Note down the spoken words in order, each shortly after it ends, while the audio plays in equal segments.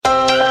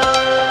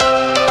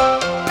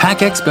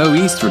Pack Expo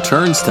East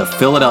returns to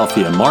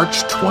Philadelphia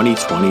March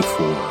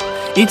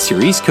 2024. It's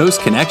your East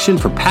Coast connection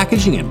for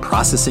packaging and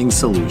processing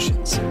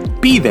solutions.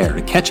 Be there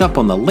to catch up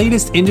on the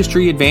latest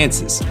industry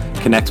advances,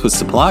 connect with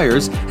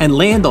suppliers, and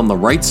land on the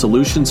right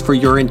solutions for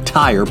your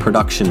entire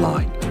production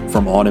line.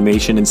 From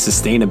automation and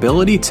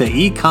sustainability to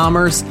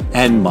e-commerce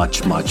and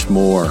much, much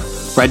more.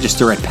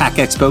 Register at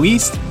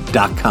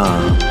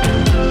packexpoeast.com.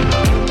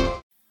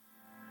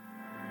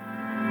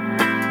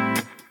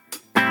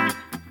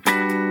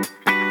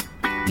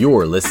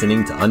 You're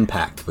listening to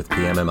Unpacked with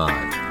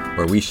PMMI,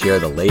 where we share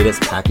the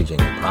latest packaging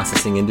and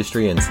processing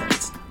industry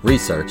insights,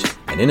 research,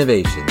 and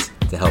innovations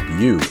to help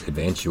you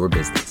advance your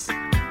business.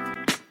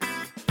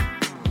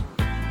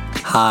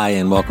 Hi,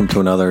 and welcome to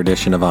another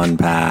edition of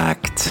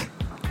Unpacked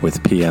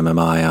with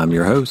PMMI. I'm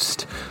your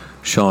host,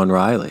 Sean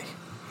Riley.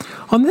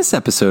 On this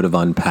episode of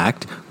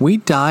Unpacked, we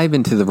dive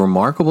into the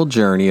remarkable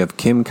journey of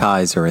Kim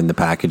Kizer in the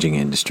packaging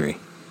industry.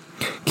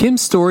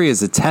 Kim's story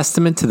is a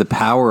testament to the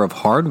power of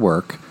hard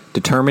work,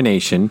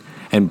 determination,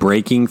 and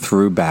breaking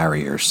through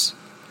barriers.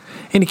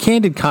 In a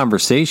candid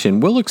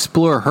conversation, we'll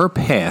explore her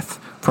path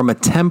from a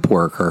temp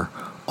worker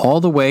all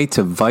the way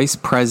to vice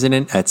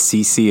president at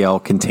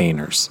CCL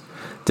Containers,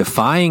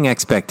 defying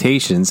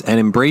expectations and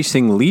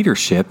embracing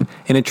leadership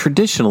in a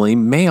traditionally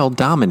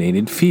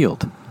male-dominated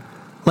field.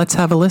 Let's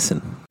have a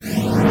listen.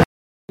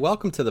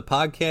 Welcome to the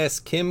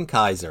podcast, Kim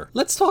Kizer.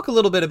 Let's talk a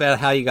little bit about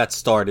how you got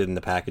started in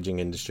the packaging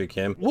industry,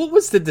 Kim. What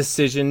was the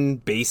decision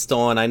based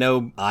on? I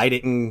know I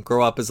didn't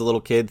grow up as a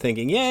little kid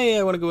thinking, yeah,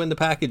 I want to go into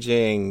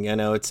packaging. You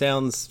know, it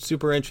sounds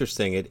super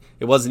interesting. It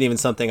wasn't even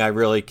something I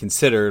really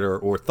considered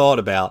or thought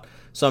about.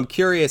 So I'm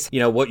curious,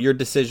 what your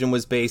decision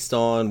was based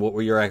on. What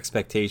were your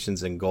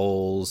expectations and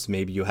goals?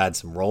 Maybe you had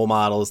some role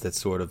models that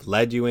sort of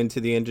led you into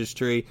the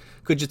industry.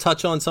 Could you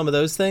touch on some of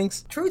those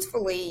things?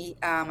 Truthfully,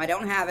 I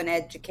don't have an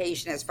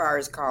education as far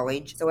as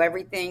college. So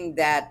everything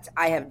that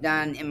I have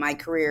done in my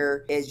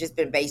career has just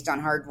been based on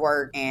hard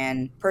work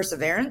and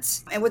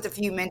perseverance and with a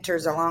few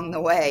mentors along the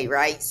way,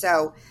 right?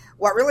 So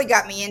what really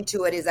got me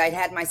into it is I'd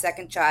had my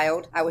second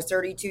child. I was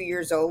 32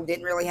 years old,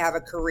 didn't really have a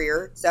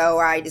career. So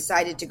I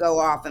decided to go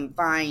off and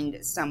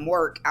find some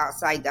work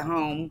outside the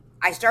home.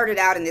 I started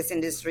out in this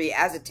industry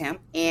as a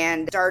temp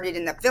and started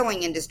in the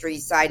filling industry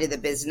side of the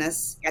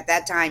business. At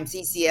that time,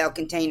 CCL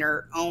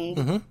Container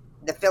owned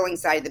the filling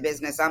side of the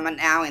business. I'm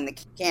now in the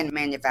can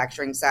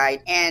manufacturing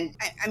side. And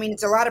I mean,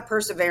 it's a lot of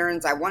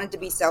perseverance. I wanted to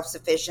be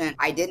self-sufficient.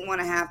 I didn't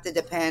want to have to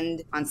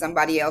depend on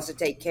somebody else to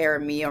take care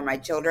of me or my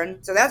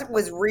children. So that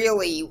was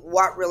really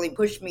what really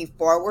pushed me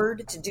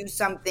forward to do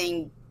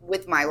something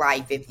with my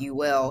life, if you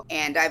will.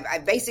 And I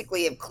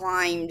basically have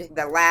climbed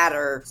the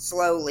ladder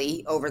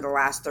slowly over the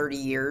last 30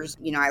 years.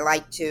 I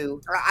like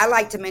to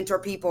mentor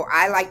people.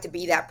 I like to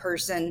be that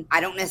person. I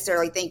don't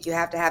necessarily think you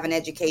have to have an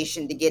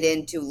education to get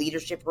into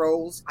leadership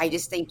roles. I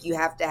just think you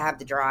have to have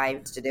the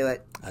drive to do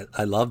it.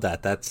 I love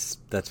that. That's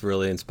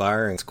really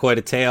inspiring. It's quite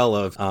a tale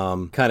of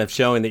kind of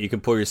showing that you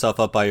can pull yourself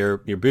up by your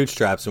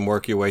bootstraps and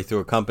work your way through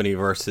a company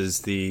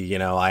versus the,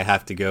 I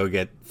have to go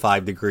get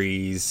 5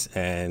 degrees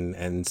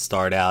and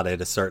start out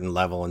at a certain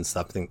level and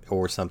something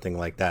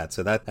like that.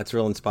 So that's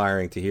real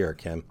inspiring to hear,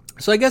 Kim.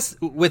 So I guess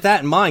with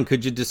that in mind,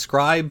 could you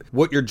describe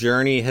what your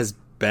journey has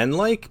been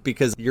like?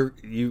 Because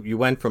you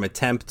went from a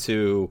temp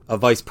to a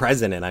vice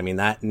president. I mean,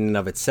 that in and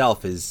of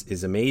itself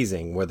is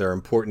amazing. Were there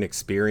important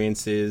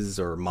experiences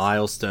or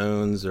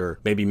milestones or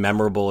maybe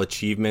memorable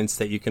achievements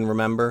that you can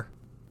remember?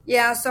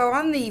 Yeah, so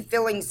on the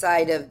filling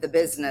side of the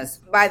business,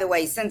 by the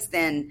way, since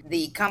then,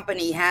 the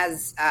company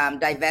has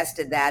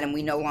divested that and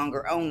we no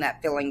longer own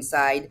that filling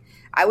side.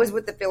 I was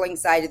with the filling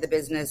side of the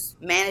business,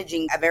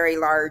 managing a very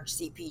large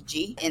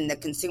CPG in the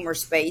consumer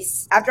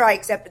space. After I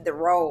accepted the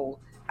role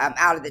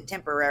out of the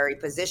temporary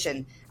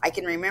position, I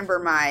can remember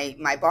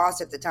my boss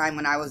at the time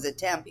when I was a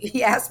temp.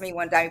 He asked me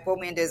one time, he pulled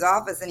me into his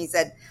office and he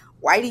said,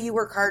 "Why do you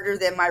work harder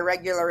than my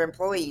regular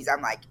employees?"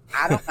 I'm like,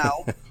 "I don't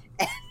know."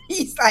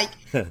 He's like,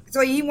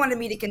 so he wanted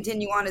me to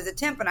continue on as a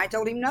temp, and I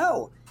told him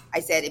no. I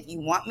said, if you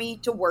want me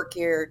to work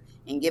here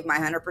and give my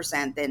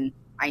 100%, then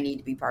I need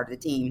to be part of the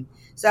team.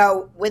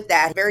 So with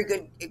that,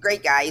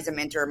 great guy, he's a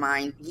mentor of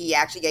mine. He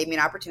actually gave me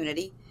an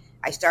opportunity.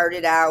 I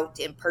started out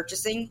in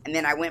purchasing, and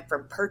then I went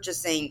from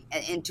purchasing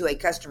into a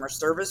customer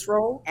service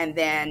role. And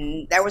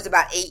then there was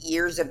about 8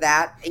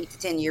 to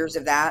 10 years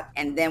of that.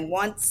 And then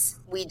once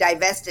we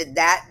divested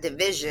that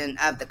division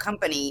of the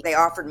company, they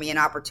offered me an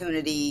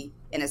opportunity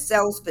in a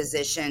sales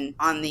position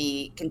on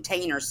the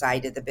container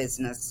side of the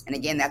business. And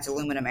again, that's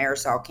aluminum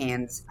aerosol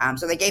cans.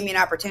 So they gave me an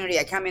opportunity.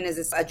 I come in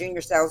as a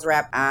junior sales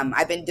rep.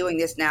 I've been doing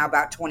this now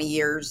about 20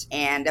 years.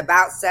 And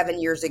about 7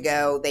 years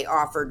ago, they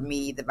offered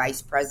me the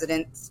vice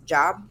president's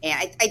job.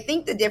 And I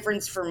think the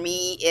difference for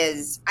me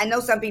is, I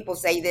know some people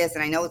say this,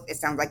 and I know it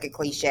sounds like a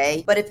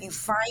cliche, but if you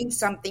find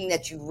something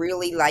that you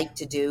really like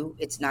to do,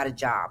 it's not a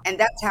job. And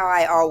that's how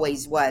I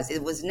always was.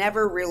 It was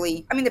never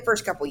really, the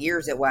first couple of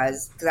years it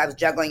was, because I was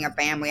juggling a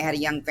family. I had a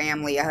young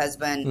family, a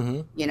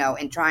husband,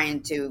 and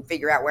trying to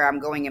figure out where I'm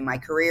going in my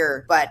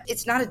career. But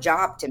it's not a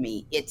job to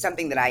me. It's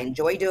something that I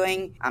enjoy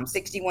doing. I'm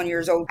 61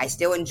 years old. I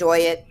still enjoy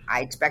it.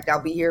 I expect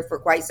I'll be here for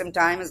quite some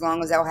time, as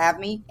long as they'll have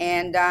me.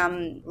 And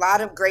a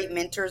lot of great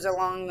mentors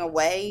along the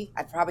way.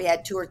 I've probably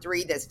had 2 or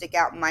 3 that stick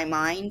out in my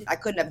mind. I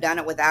couldn't have done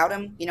it without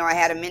them. I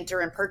had a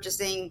mentor in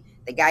purchasing.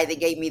 The guy that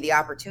gave me the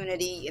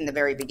opportunity in the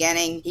very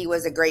beginning, he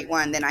was a great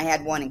one. Then I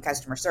had one in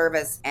customer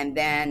service. And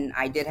then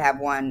I did have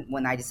one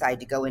when I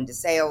decided to go into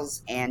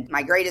sales. And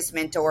my greatest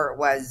mentor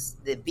was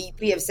the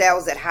VP of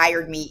sales that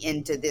hired me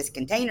into this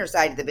container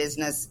side of the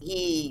business.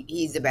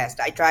 He's the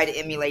best. I try to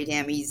emulate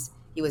him.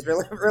 He was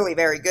really, really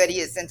very good. He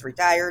has since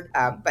retired.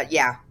 But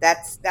yeah,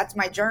 that's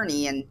my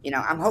journey. And,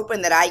 I'm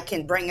hoping that I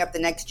can bring up the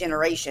next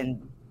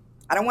generation.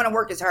 I don't want to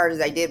work as hard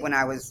as I did when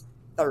I was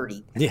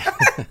 30. Yeah,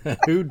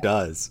 who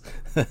does?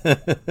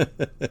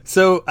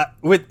 So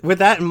with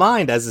that in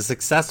mind, as a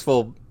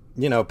successful,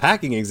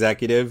 packing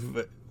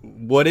executive,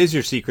 what is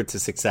your secret to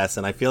success?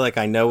 And I feel like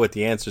I know what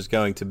the answer is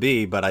going to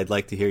be, but I'd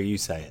like to hear you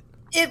say it.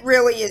 It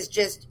really is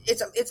just,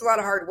 it's a lot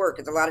of hard work.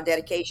 It's a lot of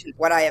dedication.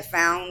 What I have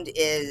found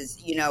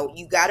is,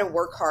 you got to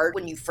work hard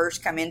when you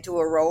first come into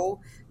a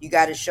role. You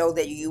got to show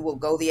that you will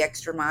go the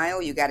extra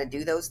mile. You got to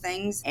do those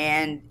things.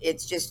 And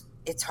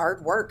it's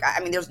hard work.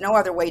 I mean, there's no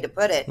other way to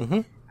put it.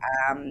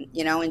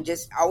 And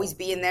just always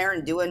being there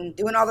and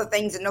doing all the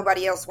things that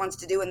nobody else wants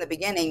to do in the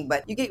beginning,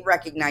 but you get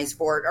recognized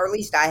for it, or at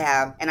least I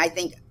have. And I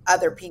think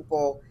other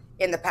people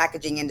in the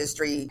packaging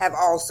industry have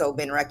also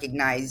been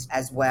recognized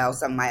as well.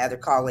 Some of my other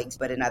colleagues,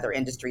 but in other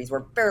industries.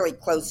 We're fairly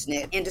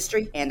close-knit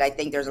industry, and I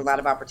think there's a lot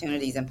of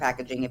opportunities in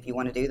packaging if you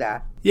want to do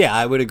that. Yeah,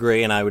 I would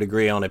agree, and I would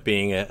agree on it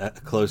being a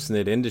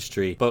close-knit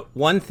industry. But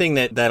one thing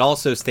that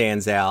also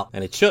stands out,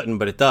 and it shouldn't,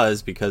 but it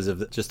does because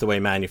of just the way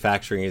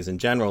manufacturing is in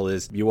general,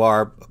 is you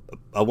are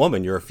a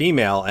woman, you're a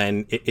female,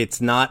 and it's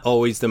not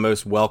always the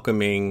most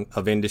welcoming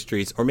of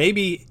industries. Or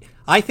maybe,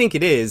 I think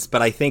it is,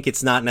 but I think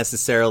it's not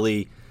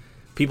necessarily...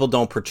 People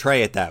don't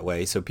portray it that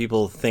way. So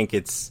people think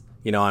it's,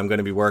 I'm going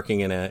to be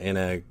working in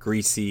a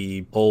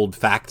greasy old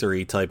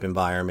factory type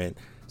environment.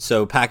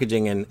 So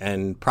packaging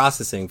and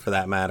processing, for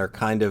that matter,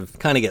 kind of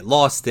get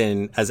lost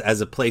in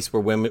as a place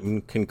where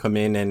women can come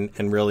in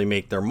and really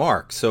make their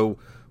mark. So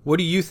what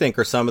do you think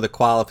are some of the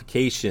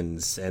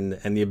qualifications and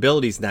the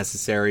abilities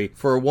necessary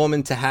for a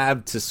woman to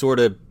have to sort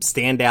of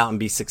stand out and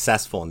be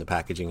successful in the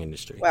packaging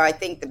industry? Well, I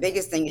think the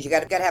biggest thing is you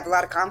got to have a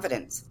lot of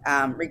confidence,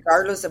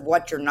 regardless of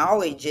what your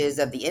knowledge is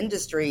of the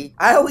industry.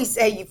 I always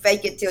say you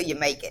fake it till you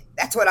make it.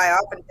 That's what I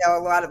often tell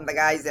a lot of the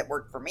guys that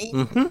work for me.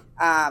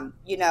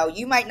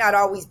 You might not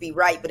always be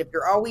right, but if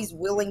you're always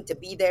willing to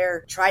be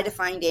there, try to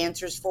find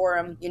answers for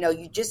them.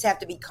 You just have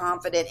to be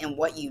confident in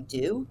what you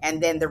do,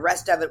 and then the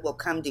rest of it will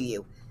come to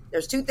you.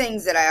 There's 2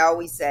 things that I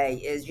always say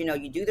is,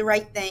 you do the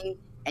right thing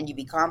and you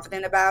be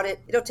confident about it.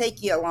 It'll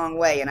take you a long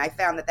way. And I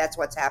found that that's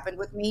what's happened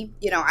with me.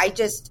 I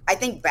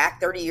think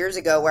back 30 years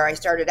ago where I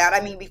started out.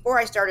 I mean, before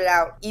I started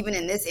out, even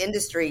in this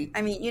industry,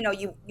 I mean,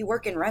 you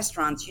work in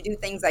restaurants, you do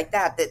things like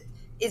that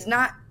is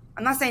not,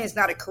 I'm not saying it's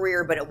not a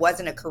career, but it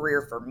wasn't a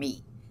career for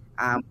me,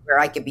 where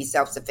I could be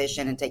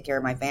self-sufficient and take care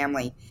of my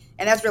family.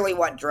 And that's really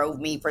what drove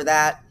me for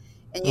that.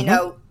 And,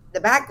 the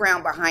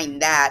background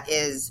behind that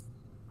is,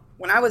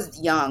 when I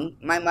was young,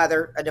 my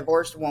mother, a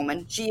divorced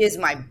woman, she is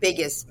my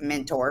biggest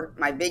mentor.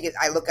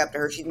 I look up to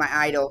her. She's my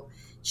idol.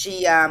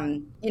 She,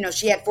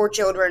 she had 4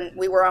 children.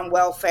 We were on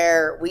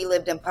welfare. We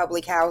lived in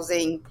public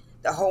housing,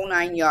 the whole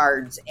 9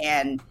 yards.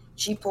 And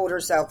she pulled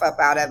herself up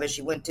out of it.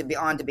 She went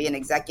on to be an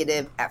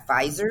executive at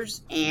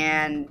Kizer's,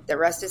 and the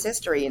rest is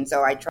history. And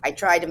so I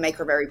tried to make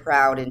her very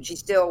proud, and she's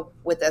still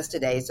with us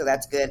today. So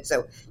that's good.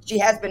 So she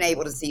has been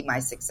able to see my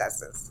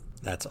successes.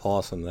 That's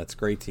awesome. That's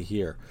great to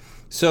hear.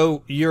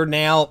 So you're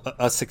now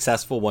a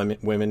successful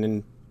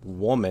woman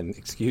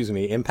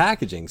in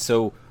packaging.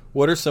 So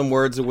what are some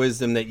words of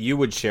wisdom that you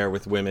would share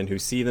with women who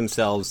see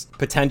themselves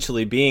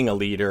potentially being a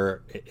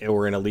leader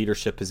or in a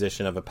leadership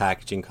position of a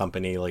packaging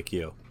company like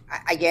you?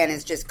 Again,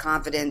 it's just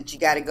confidence. You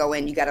got to go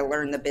in, you got to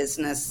learn the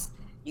business.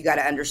 You got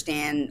to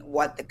understand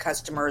what the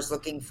customer is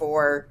looking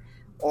for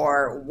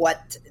or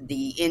what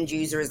the end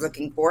user is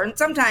looking for. And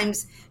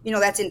sometimes,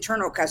 that's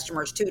internal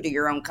customers too, to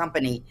your own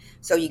company.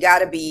 So you got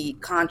to be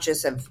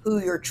conscious of who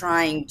you're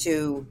trying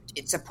to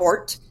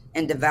support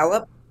and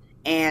develop,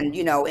 and,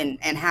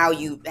 and how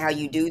you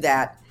do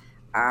that.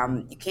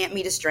 You can't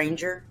meet a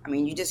stranger. I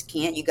mean, you just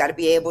can't. You got to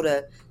be able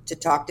to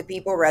talk to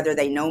people, whether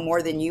they know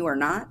more than you or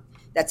not.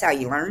 That's how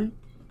you learn.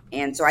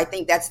 And so I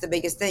think that's the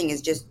biggest thing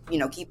is just,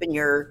 keeping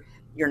your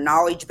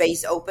knowledge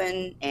base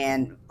open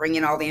and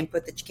bringing all the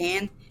input that you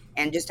can.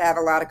 And just have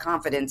a lot of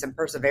confidence and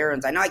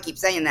perseverance. I know I keep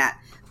saying that,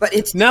 but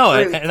it's true.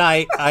 And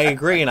I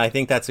agree, and I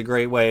think that's a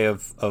great way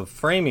of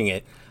framing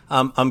it.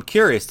 I'm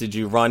curious, did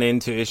you run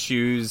into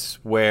issues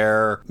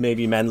where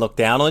maybe men looked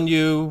down on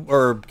you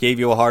or gave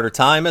you a harder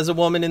time as a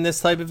woman in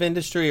this type of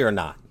industry or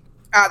not?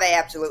 Oh, they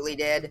absolutely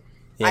did.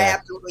 Yeah. I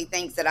absolutely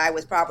think that I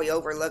was probably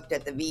overlooked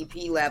at the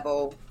VP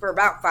level for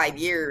about 5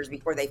 years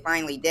before they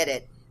finally did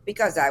it.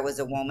 because I was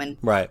a woman.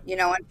 Right.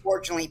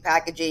 Unfortunately,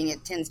 packaging,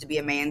 it tends to be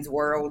a man's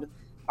world.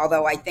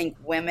 Although I think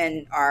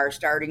women are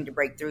starting to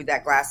break through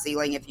that glass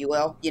ceiling, if you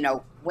will.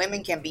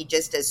 Women can be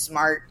just as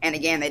smart, and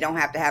again, they don't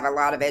have to have a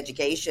lot of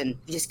education.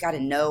 You just got to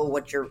know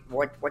what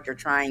you're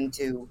trying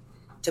to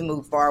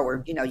move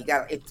forward.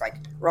 It's like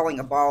rolling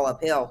a ball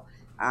uphill.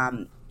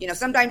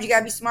 Sometimes you got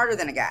to be smarter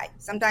than a guy.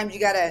 Sometimes you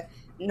got to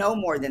know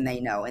more than they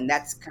know, and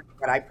that's kind of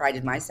what I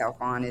prided myself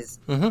on, is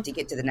to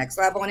get to the next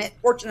level. And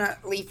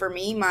fortunately for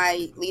me,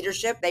 my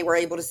leadership, they were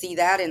able to see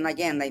that, and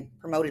again, they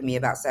promoted me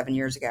about 7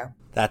 years ago.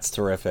 That's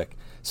terrific.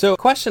 So a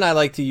question I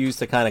like to use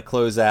to kind of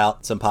close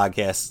out some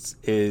podcasts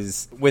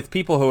is, with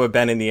people who have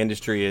been in the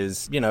industry,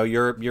 is,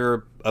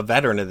 you're a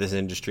veteran of this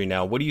industry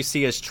now. What do you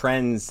see as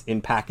trends in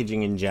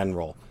packaging in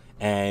general?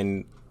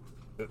 And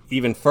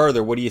even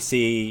further, what do you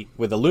see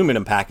with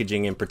aluminum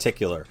packaging in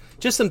particular?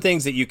 Just some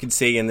things that you could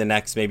see in the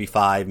next maybe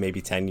 5,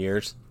 maybe 10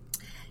 years.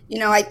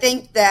 I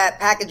think that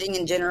packaging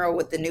in general,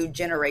 with the new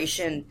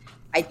generation,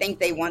 I think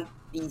they want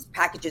these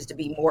packages to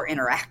be more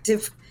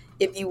interactive,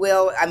 if you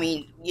will. I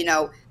mean,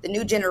 the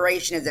new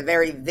generation is a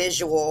very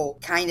visual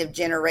kind of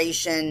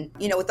generation,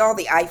 with all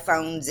the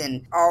iPhones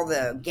and all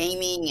the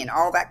gaming and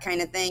all that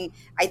kind of thing.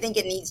 I think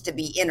it needs to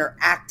be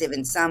interactive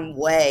in some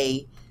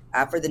way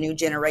for the new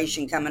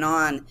generation coming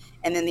on.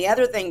 And then the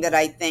other thing that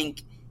I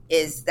think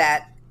is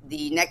that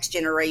the next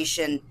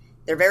generation,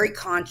 they're very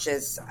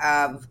conscious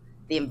of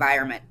the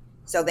environment.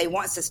 So they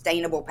want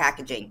sustainable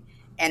packaging.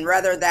 And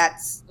whether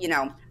that's,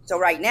 so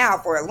right now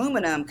for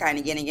aluminum, kind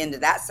of getting into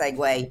that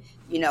segue,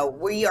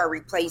 we are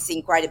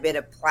replacing quite a bit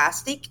of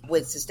plastic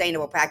with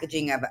sustainable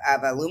packaging of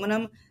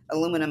aluminum.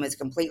 Aluminum is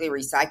completely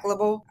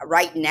recyclable.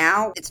 Right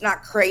now, it's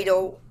not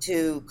cradle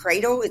to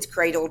cradle, it's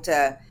cradle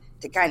to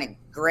kind of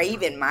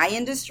grave in my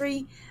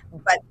industry.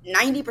 But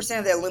 90%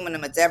 of the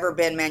aluminum that's ever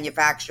been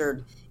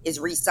manufactured is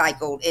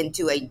recycled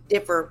into a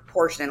different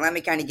portion. And let me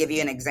kind of give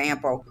you an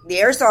example. The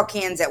aerosol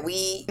cans that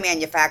we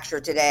manufacture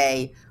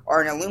today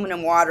are an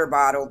aluminum water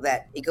bottle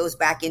that it goes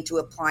back into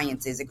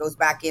appliances, it goes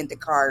back into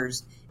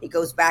cars, it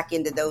goes back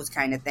into those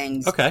kind of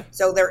things. Okay.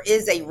 So there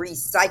is a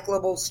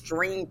recyclable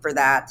stream for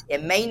that.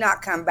 It may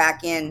not come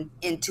back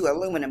into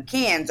aluminum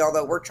cans,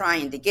 although we're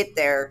trying to get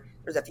there.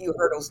 There's a few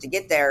hurdles to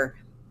get there,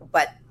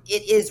 but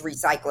it is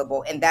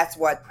recyclable, and that's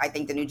what I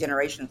think the new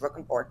generation is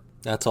looking for.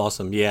 That's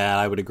awesome. Yeah,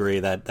 I would agree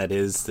that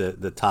is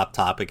the top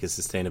topic is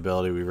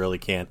sustainability. We really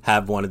can't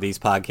have one of these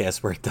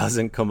podcasts where it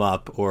doesn't come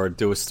up, or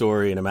do a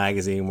story in a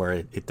magazine where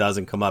it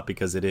doesn't come up,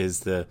 because it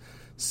is the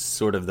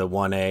sort of the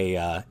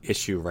 1A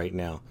issue right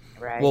now.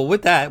 Right. Well,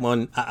 with that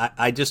one,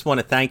 I just want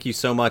to thank you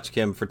so much,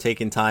 Kim, for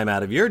taking time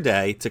out of your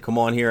day to come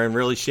on here and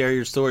really share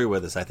your story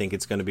with us. I think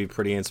it's going to be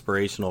pretty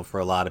inspirational for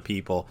a lot of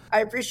people.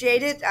 I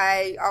appreciate it.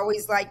 I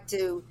always like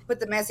to put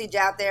the message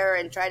out there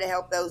and try to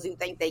help those who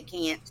think they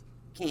can't.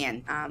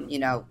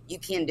 You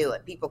can do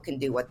it. People can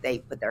do what they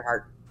put their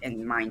heart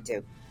and mind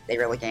to. They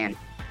really can.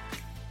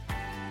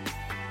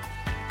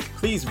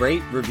 Please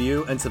rate,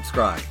 review, and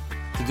subscribe.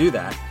 To do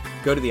that,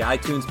 go to the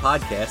iTunes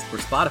podcast or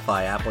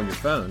Spotify app on your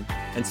phone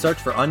and search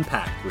for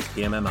Unpacked with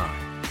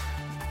PMMI.